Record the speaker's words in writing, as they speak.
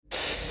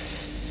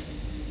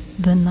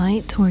The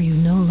Night Where You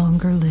No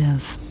Longer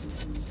Live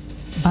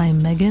by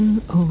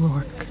Megan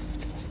O'Rourke.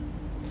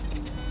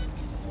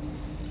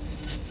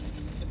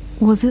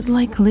 Was it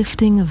like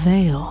lifting a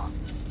veil?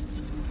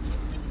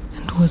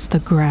 And was the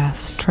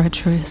grass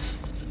treacherous,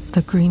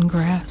 the green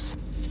grass?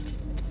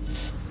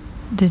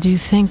 Did you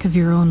think of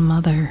your own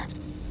mother?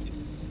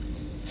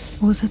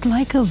 Was it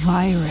like a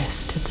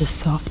virus? Did the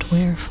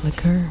software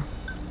flicker?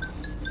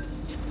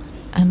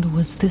 And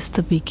was this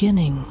the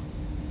beginning?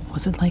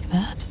 Was it like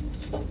that?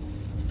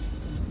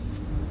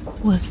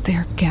 Was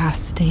there gas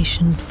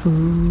station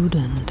food,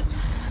 and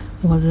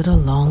was it a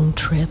long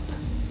trip?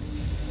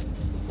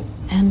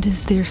 And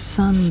is there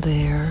sun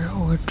there,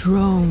 or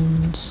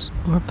drones,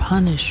 or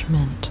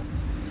punishment,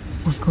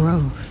 or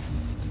growth?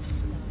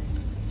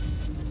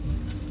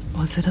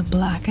 Was it a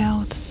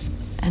blackout?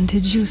 And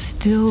did you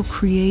still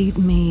create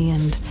me?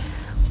 And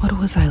what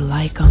was I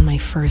like on my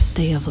first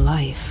day of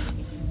life?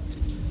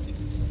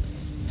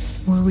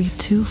 Were we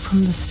two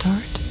from the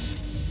start?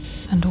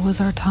 And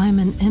was our time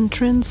an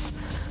entrance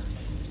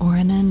or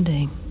an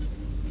ending?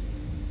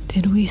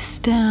 Did we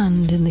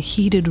stand in the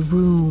heated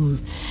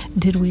room?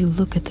 Did we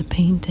look at the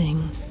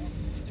painting?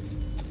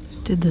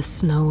 Did the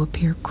snow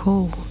appear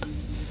cold?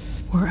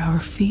 Were our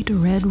feet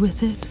red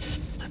with it,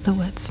 with the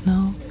wet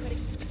snow?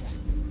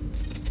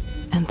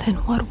 And then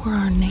what were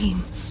our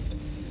names?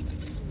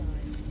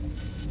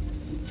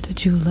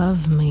 Did you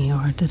love me,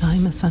 or did I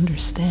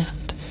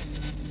misunderstand?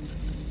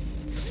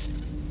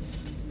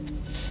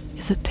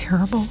 Is it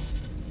terrible?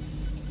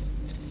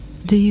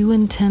 Do you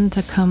intend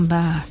to come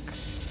back?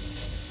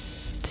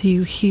 Do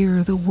you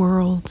hear the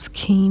world's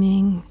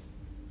keening?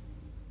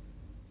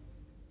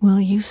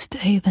 Will you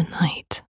stay the night?